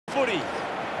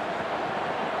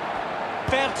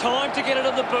Found time to get it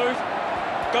on the boot.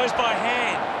 Goes by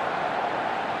hand.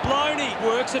 Loney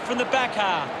works it from the back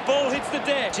half. Ball hits the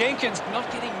deck. Jenkins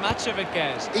not getting much of it,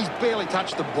 Gaz. He's barely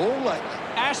touched the ball lately.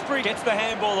 Ashbury gets the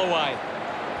handball away.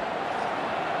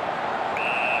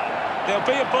 There'll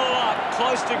be a ball up,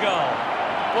 close to goal.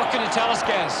 What can you tell us,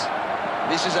 Gaz?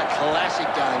 This is a classic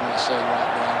game we're seeing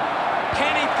right now.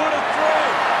 Can he put it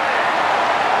through?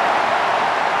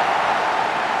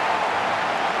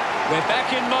 We're back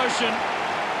in motion.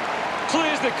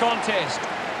 Clears the contest.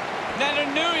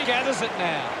 Natanui gathers it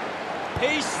now.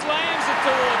 He slams it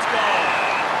towards goal.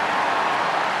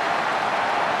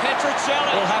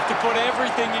 Petrocelli will have to put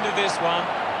everything into this one.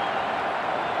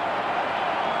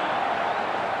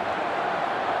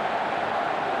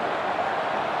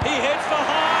 He heads for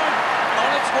home.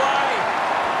 On its way.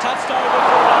 Touched over for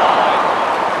the line.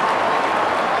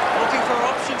 Looking for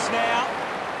options now.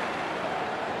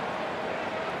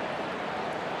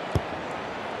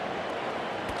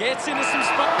 Gets into some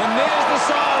spot. And there's the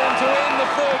siren to end the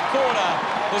third quarter.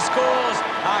 The scores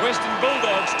are Western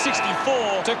Bulldogs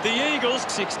 64 to the Eagles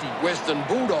 60. Western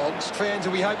Bulldogs fans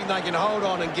will be hoping they can hold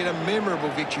on and get a memorable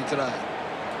victory today.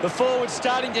 The forwards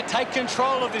starting to take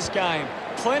control of this game.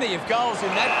 Plenty of goals in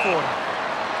that quarter.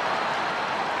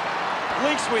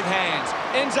 Links with hands.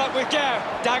 Ends up with Gav.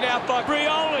 Dug out by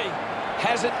Brioli.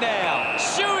 Has it now.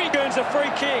 Shuey earns a free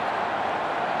kick.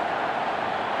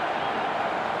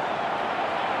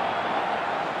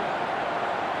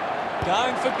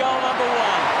 Going for goal number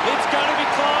one. It's going to be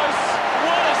close.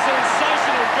 What a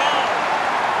sensational goal.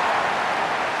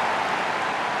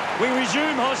 We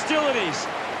resume hostilities.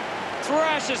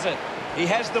 Thrashes it. He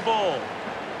has the ball.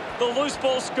 The loose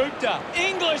ball scooped up.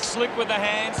 English slick with the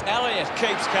hands. Elliott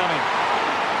keeps coming.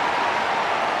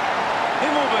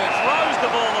 Himmelberg throws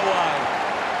the ball away.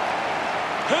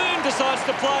 Hearn decides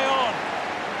to play on.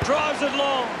 Drives it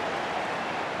long.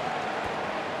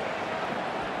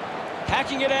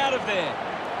 Hacking it out of there.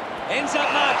 Ends up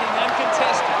marking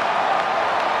uncontested.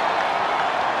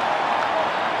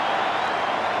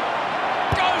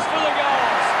 Goes for the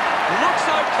goals. Looks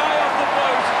okay off the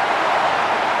boot.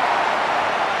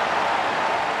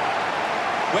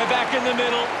 We're back in the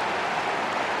middle.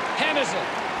 Hammers it.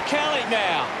 Kelly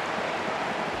now.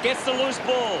 Gets the loose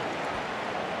ball.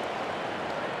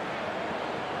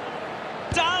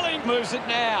 Darling moves it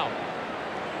now.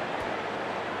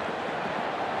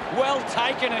 Well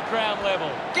taken at ground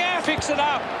level. Gaff picks it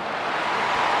up.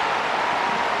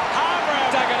 Harbour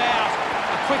dug it out.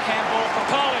 A quick handball for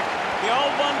Pollock. The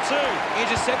old 1-2.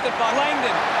 Intercepted by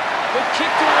Langdon. The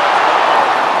kick towards goal.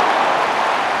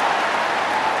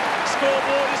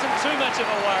 Scoreboard isn't too much of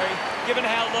a worry, given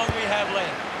how long we have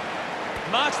left.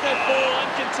 Marks that ball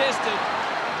uncontested.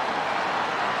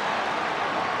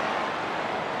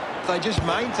 If they just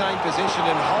maintain possession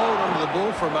and hold onto the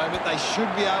ball for a moment, they should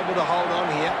be able to hold on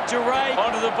here. Duray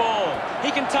onto the ball. He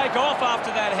can take off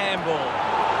after that handball.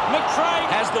 McRae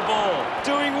has the ball.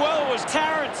 Doing well was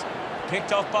Tarrant.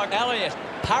 Picked off by Elliott.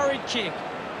 Hurried kick.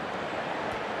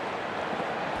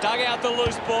 Dug out the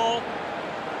loose ball.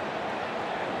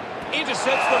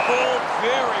 Intercepts the ball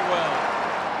very well.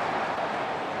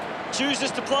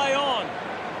 Chooses to play on.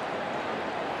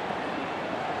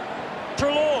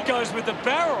 Trelaw goes with the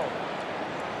barrel.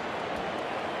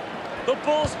 The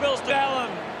ball spills to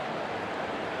Allen.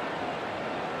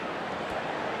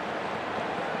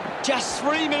 Just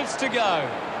 3 minutes to go.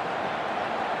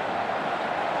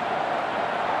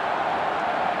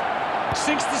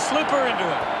 Sinks the slipper into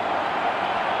it.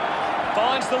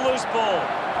 Finds the loose ball.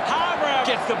 Harbour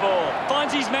gets the ball.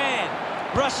 Finds his man.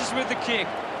 Rushes with the kick.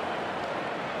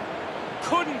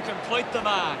 Couldn't complete the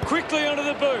mark. Quickly onto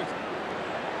the boot.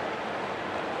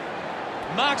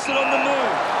 Marks it on the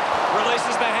move.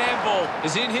 Releases the handball.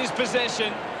 Is in his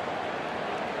possession.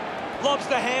 Lobs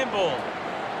the handball.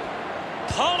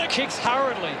 Pollock kicks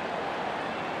hurriedly.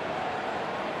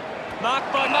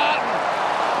 Marked by Martin.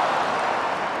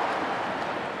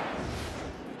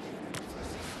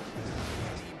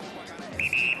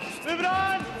 Move it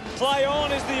on. Play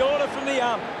on is the order from the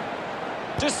ump.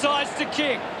 Decides to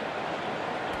kick.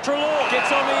 Trelaw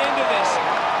gets on the end of this.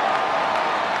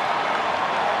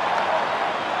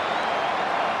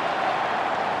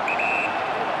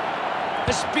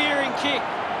 A spearing kick.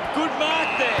 Good mark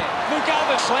there.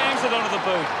 Mugabe slams it onto the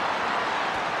boot.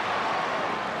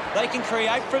 They can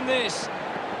create from this.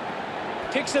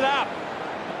 Picks it up.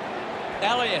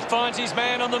 Elliott finds his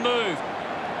man on the move.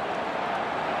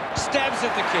 Stabs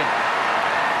at the kick.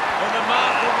 And the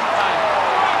mark will be paid.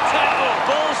 Great tackle.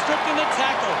 Ball stripped in the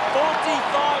tackle.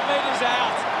 45 metres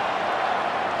out.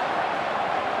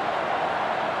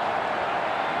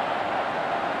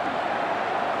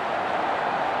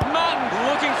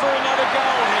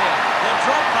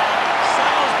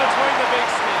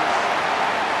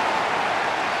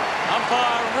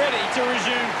 umpire ready to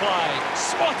resume play.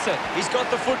 Swats it. He's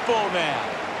got the football now.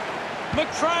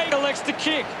 McRae elects to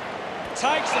kick.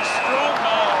 Takes a strong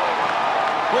mark.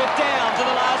 We're down to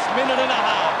the last minute and a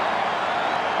half.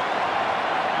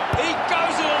 He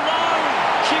goes it alone.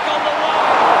 Kick on the way.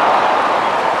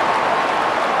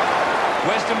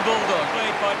 Western Bulldogs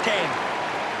lead by 10.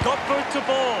 Got boot to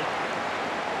ball.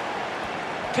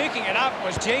 Picking it up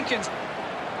was Jenkins.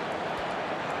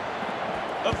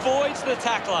 Avoids the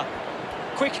tackler.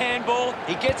 Quick handball.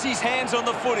 He gets his hands on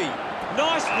the footy.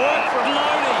 Nice work from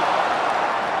Loney.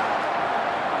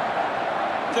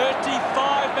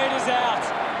 35 metres out.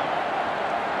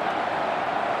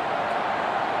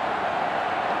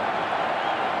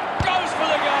 Goes for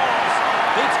the goals.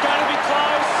 It's going to be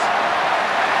close.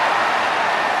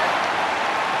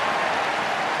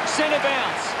 Centre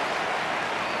bounce.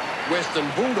 Western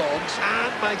Bulldogs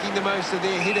aren't making the most of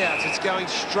their hit-outs. It's going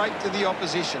straight to the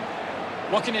opposition.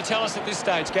 What can you tell us at this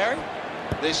stage, Gary?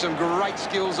 There's some great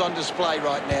skills on display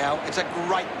right now. It's a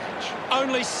great match.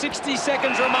 Only 60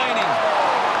 seconds remaining.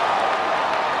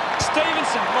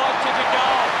 Stevenson might kick a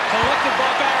goal. Collected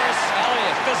by Barris.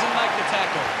 Elliott doesn't make the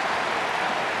tackle.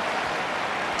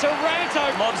 Taranto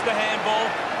mobs the handball.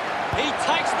 He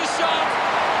takes the shot.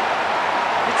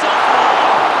 It's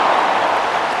offline.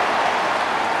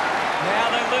 Now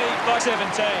they lead by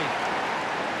 17.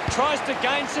 Tries to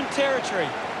gain some territory.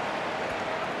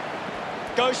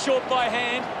 Goes short by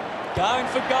hand. Going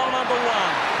for goal number 1.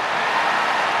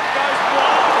 Goes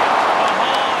wide.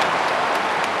 Behind.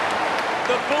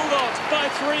 The Bulldogs by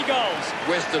 3 goals.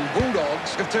 Western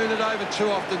Bulldogs have turned it over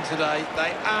too often today.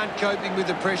 They aren't coping with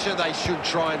the pressure. They should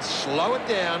try and slow it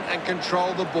down and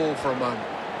control the ball for a moment.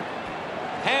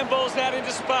 Handball's out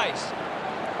into space.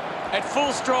 At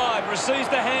full stride, receives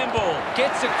the handball.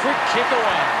 Gets a quick kick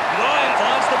away. Ryan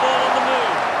finds the ball on the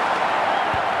move.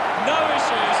 No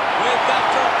issues with that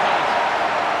drop pass.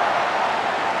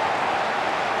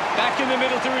 Back in the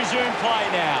middle to resume play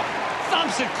now.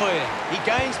 Thumps it clear. He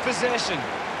gains possession.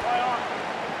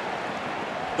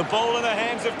 The ball in the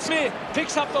hands of Smith.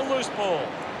 Picks up the loose ball.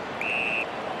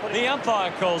 The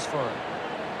umpire calls for it.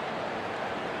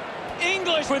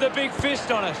 English with a big fist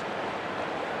on it.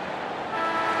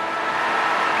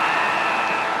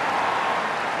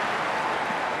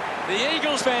 The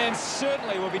Eagles fans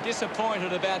certainly will be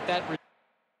disappointed about that.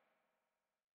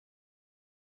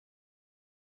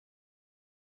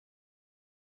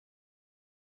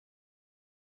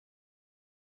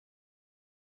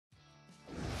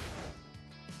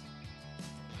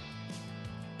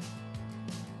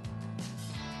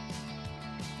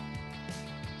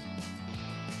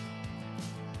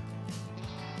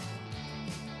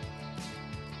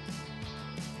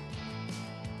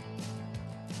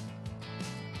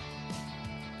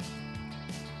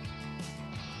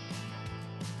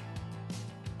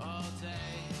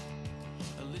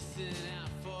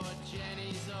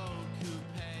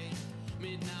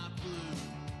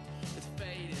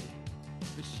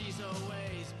 But she's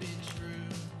always been true.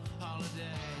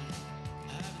 Holiday,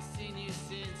 I haven't seen you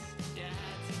since you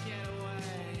had to get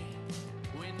away.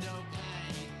 Window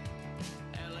pane,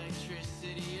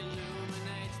 electricity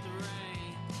illuminates the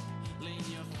rain. Lean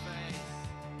your face,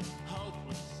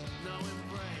 hopeless, no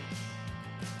embrace.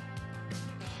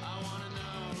 I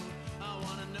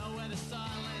wanna know where the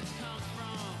silence comes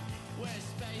from, where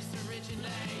space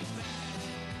originates.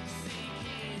 Sink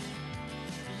in,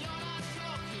 you're not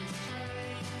talking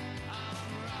straight. I'm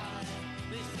right,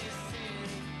 this is sin.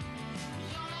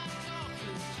 You're not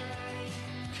talking straight.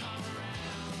 Come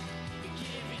around,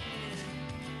 give in.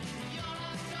 You're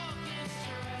not talking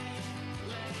straight.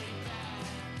 Lay back,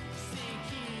 sink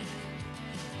in.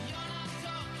 You're not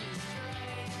talking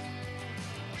straight.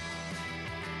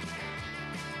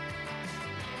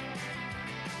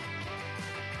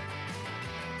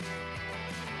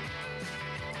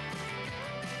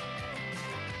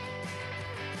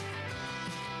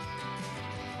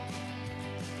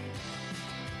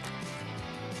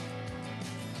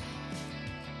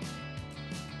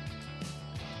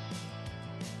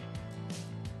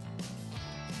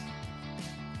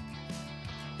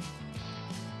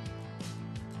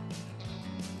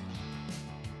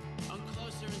 On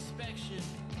closer inspection,